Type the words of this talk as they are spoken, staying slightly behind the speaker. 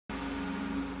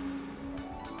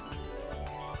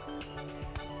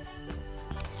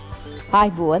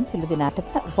ආයිබෝවන් සිළු දිනාටම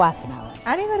වාසනාව.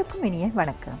 අනිවාර්යයෙන්ම ඉනිය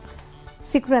වණකම්.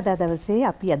 සිකුරාදා දවසේ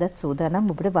අපි අදත් සූදානම්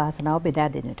ඔබට වාසනාව බෙදා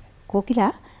දෙන්නට. කොකිලා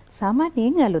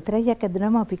සාමාන්‍යයෙන් ලොතරැයියක්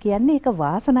ඇදුනම අපි කියන්නේ ඒක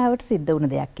වාසනාවට සිද්ධ වුණ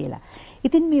දෙයක් කියලා.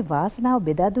 ඉතින් මේ වාසනාව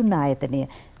බෙදා දුන්න ආයතනය,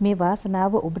 මේ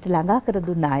වාසනාව ඔබට ළඟා කර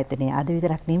දුන්න ආයතනය අද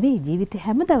විතරක් නෙවෙයි ජීවිතේ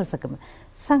හැම දවසකම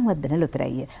සංවර්ධන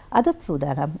ලොතරැයිය. අදත්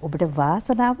சூதாනම් ඔබට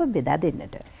වාසනාව බෙදா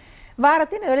දෙන්නට.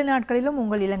 வாரத்தின் 7 நாட்களிலும்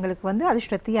உங்கள் இல்லங்களுக்கு வந்து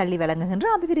அதிர்ஷ்டத்தை அள்ளி வழங்குகின்ற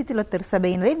அபிவிருத்தி லொத்தர்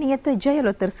சபையினரை நியத்த ஜெய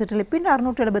லொத்தர் சீட்டளிப்பின்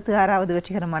 676வது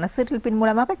வெற்றிகரமான சீட்டளிப்பின்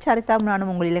மூலமாக சரிதாம்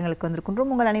நானும் உங்கள் இல்லங்களுக்கு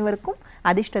வந்திருக்கின்றோம். உங்கள் அனைவருக்கும்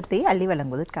அதிர்ஷ்டத்தை அள்ளி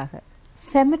வழங்குவதற்காக.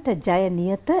 සැමට ජය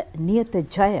නියත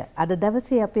ජය අද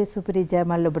දවසේ අපේ සුපිරි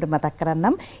ජයමල් ඔබට මතක්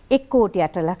කරන්නම්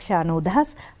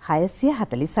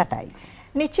 1,08,96,648යි.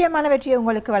 நிச்சயமான வெற்றியை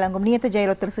உங்களுக்கு வழங்கும் நியத்த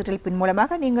ஜெயலொத்தர் சீட்டளிப்பின்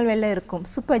மூலமாக நீங்கள் வெல்ல இருக்கும்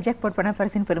சூப்பர் ஜாக்பாட் பண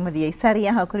பரிசின் பெறுமதியை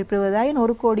சரியாக குறிப்பிடுவதாயின்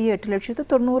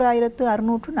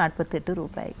 1,08,90,648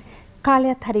 ரூபாய்.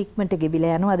 කාලයත් හරි ඉක්මනට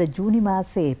ගෙවිලා යනවා. අද ජූනි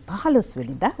මාසේ 15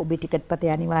 වෙනිදා ඔබේ ටිකට් පතේ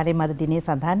අනිවාර්යයෙන්ම අද දිනේ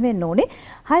සඳහන් වෙන්න ඕනේ.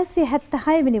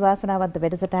 676 වෙනි වාසනාවන්ත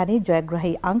වැඩසටහනේ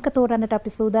ජයග්‍රාහී අංක තෝරන්නට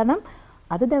අපි සූදානම්.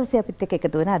 අද දවසේ අපිත් එක්ක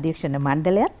එකතු වෙන අධීක්ෂණ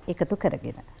මණ්ඩලයත් එකතු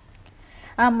කරගෙන.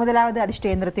 முதலாவது அதிர்ஷ்ட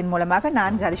இயந்திரத்தின் மூலமாக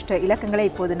 4 அதிர்ஷ்ட இலக்கங்களை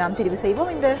இப்போது நாம் தெரிவு செய்வோம்.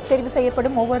 இந்த தெரிவு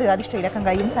செய்யப்படும் ஒவ்வொரு அதிர்ஷ்ட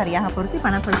இலக்கங்களையும் சரியாக பொருத்தி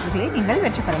பணப்பரிசுகளை நீங்கள்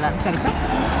வெற்றி பெறலாம். சரிங்களா?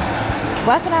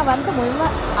 වාසනාවන්ත මුල්ම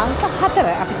අංක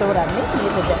 4 අපි තෝරන්නේ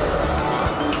නියත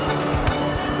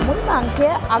මුල්ම අංකය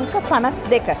අංක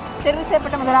 52. தெரிவு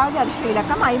செய்யப்பட்ட முதலாவது அதிர்ஷ்ட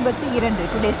இலக்கம் 52.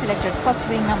 Today selected first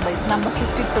win number is number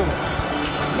 52.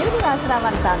 දෙවෙනි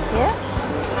වාසනාවන්ත අංකය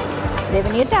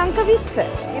දෙවෙනියට අංක 20.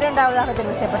 இரண்டாவதாக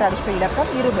தெரிவு செய்யப்பட்ட அதிர்ஷ்ட இலக்கம்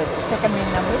 20. Second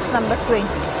win number is number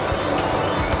 20.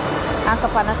 අංක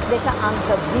 52 අංක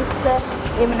 20.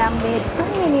 එමනම් මේ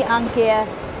තුන්වෙනි අංකය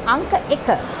අංක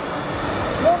 1.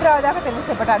 மூன்றாவதாக தெரிவு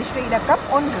செய்யப்பட்ட அதிர்ஷ்ட இலக்கம்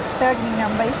 1. Third win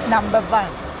number is number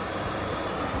 1.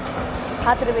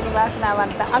 හතරවෙනි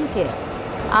වාසනාවන්ත අංකය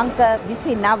අංක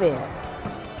 29.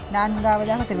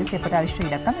 நான்காவதாக தெரிவு செய்யப்பட்ட அதிர்ஷ்ட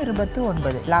இலக்கம்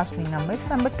 29. Last win number is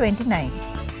number 29.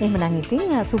 එහෙමනම් ඉතින්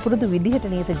සුපුරුදු විදිහට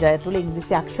නියත ජය තුල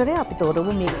ඉංග්‍රීසි අක්ෂරය අපි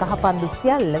තෝරමු මේ කහ පන්දු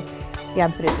සියල්ල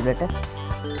යන්ත්‍රය තුලට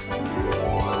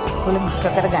තුල මිශ්‍ර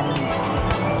කරගන්න.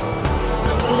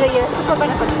 இன்றைய சுபபண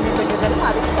பரிசினை பெற்றுதலும்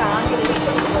அதிர்ஷ்ட ஆங்கில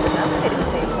எழுத்துக்களை நாம் தெரிவு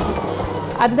செய்வோம்.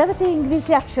 අද දවසේ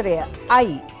ඉංග්‍රීසි අක්ෂරය I.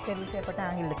 தெரிவு செய்யப்பட்ட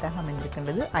ஆங்கில எழுத்தாக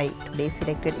அமைந்திருக்கின்றது I. Today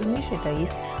selected English letter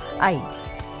is I.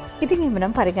 ඉතින්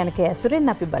එහෙමනම් පරිගණකයේ ඇසුරෙන්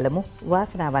අපි බලමු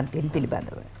වාසනාවන්තයින්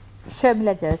පිළිබඳව.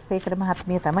 ශර්මිලා ජයසේකර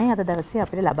මහත්මිය තමයි අද දවසේ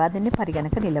අපිට ලබා දෙන්නේ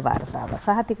පරිගණක නිල වාර්තාව.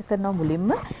 සහතික කරනවා මුලින්ම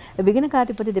විගණන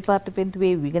කාර්යපති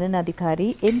දෙපාර්තමේන්තුවේ විගණන අධිකාරී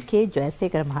MK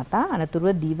ජයසේකර මහතා, අනතුරුව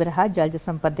දීවර හා ජලජ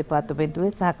සම්පත්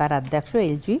දෙපාර්තමේන්තුවේ සහකාර අධ්‍යක්ෂ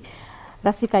LG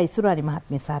රසිකා ඉසුරානි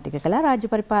මහත්මිය සහතික කළා. රාජ්‍ය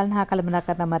පරිපාලන හා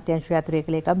කළමනාකරණ අමාත්‍යාංශය අතුරේ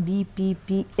කළේකම්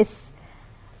BPPS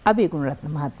අබේගුණරත්න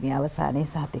මහත්මිය අවසානයේ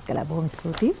සහතික කළා. බොහොම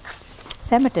ස්තුතියි.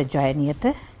 සැමට ජය නියත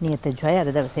ජය අද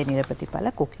දවසේ නිරපතිඵල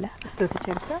කොකිලා. ස්තුති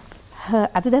චරිත.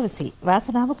 අද දවසේ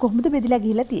වාසනාව කොහොමද බෙදලා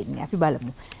ගිහිලා තියෙන්නේ අපි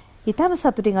බලමු. ඊටම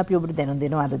සතුටින් අපි ඔබට දැනුම්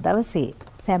දෙනවා අද දවසේ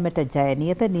සැමට ජය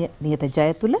නියත ජය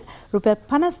තුල රුපියල්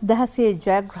 50,000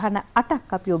 ජයග්‍රහණ 8ක්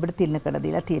අපි ඔබට තිලන කර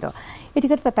දීලා තියෙනවා. ඒ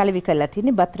ටිකට පතලවි කරලා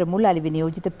තියෙන්නේ බත්‍ර මුල් අලිවි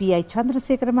නියෝජිත PI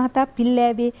චන්ද්‍රසේකර මහතා,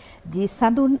 පිල්ලෑවේ G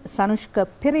සඳුන් සනුෂ්ක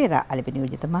පෙරේරා අලිවි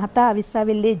නියෝජිත මහතා,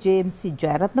 අවිස්සාවෙල්ලේ JMC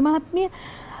ජයරත්න මහත්මිය,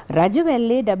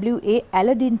 රජවැල්ලේ WA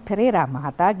ඇලඩින් පෙරේරා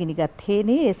මහතා, ගිනිගත්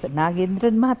හේනේ S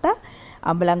නාගේන්ද්‍රන් මහතා,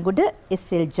 අම්බලන්ගොඩ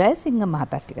SL ජයසිංහ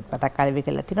මහතා ටිකට පතක් අලෙවි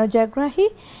කරලා තිනවා ජයග්‍රාහී.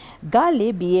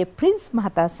 ගාලේ BA ප්‍රින්ස්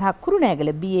මහතා සහ කුරුණෑගල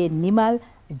BA නිමල්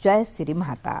ජයසිරි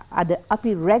මහතා. අද අපි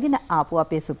රැගෙන ආපු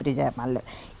අපේ සුපිරි ජයමල්ල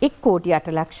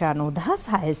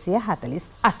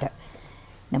 1,08,96,648.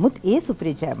 නමුත් ඒ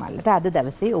සුපිරි ජයමල්ලට අද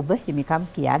දවසේ ඔබ හිමිකම්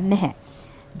කියන්නේ නැහැ.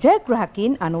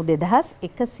 ජයග්‍රාහකීන්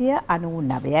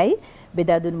 92,199යි.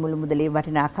 බෙදා දුන් මුළු මුදලේ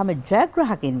වටිනාකම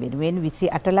ජයග්‍රාහකයන් වෙනුවෙන්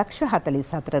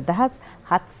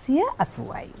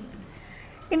 28,44,780යි.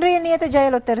 இன்றைய நியத்த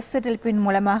ஜெயலொத்தர் சீட்டளிப்பின்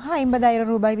மூலமாக 50,000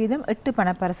 ரூபாய் வீதம் 8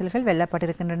 பணப்பரிசல்கள்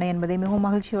வெல்லப்பட்டிருக்கின்றன என்பதை மிகவும்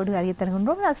மகிழ்ச்சியோடு அறிய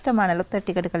தருகின்றோம். நஷ்டமான லொத்தர்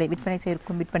டிக்கெட்டுகளை விற்பனை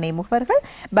செய்திருக்கும் விற்பனை முகவர்கள்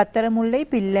பத்தரமுல்லை,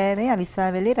 பில்லேவை,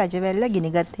 அவிசாவெளி, ரஜவெல்ல,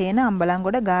 கினிகத்தேன,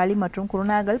 அம்பலாங்கொட, காலி மற்றும்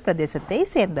குருணாகல் பிரதேசத்தை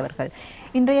சேர்ந்தவர்கள்.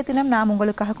 இன்றைய தினம் நாம்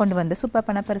உங்களுக்காக கொண்டு வந்த சூப்பர்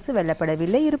பணப்பரிசு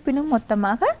வெல்லப்படவில்லை. இருப்பினும்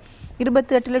மொத்தமாக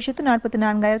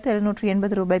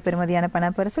 28,44,780 ரூபாய் பெறுமதியான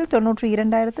பணப்பரிசில்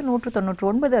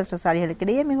 92,199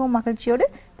 அதிர்ஷ்டசாலிகளுக்கிடையே மிகவும் மகிழ்ச்சியோடு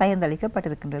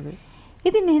பகிர்ந்தளிக்கப்பட்டிருக்கிறது.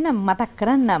 ඉතින් එහෙනම් මතක්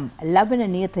කරන්නම් ලබන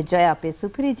නියත ජය අපේ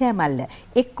සුපිරි ජයමල්ල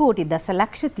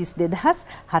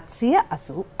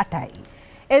 1,10,32,788යි.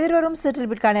 எதிர்வரும்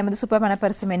சீட்டளிப்பிற்கான எமது சூப்பர்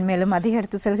பணப்பரிசு மென்மேலும்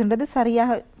அதிகரித்து செல்கின்றது. சரியாக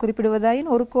குறிப்பிடுவதாயின்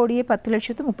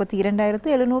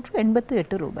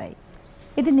 1,10,32,788 ரூபாய்.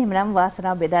 ඉතින් එහෙනම්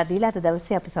වාසනාව බෙදා දීලා අද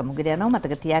දවසේ අපි සමුගට යනවා.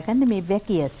 මතක තියාගන්න මේ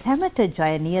වැකිය සැමට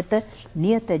ජය නියත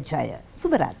ජය.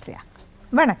 සුබ රාත්‍රියක්.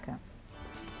 வணக்கம்.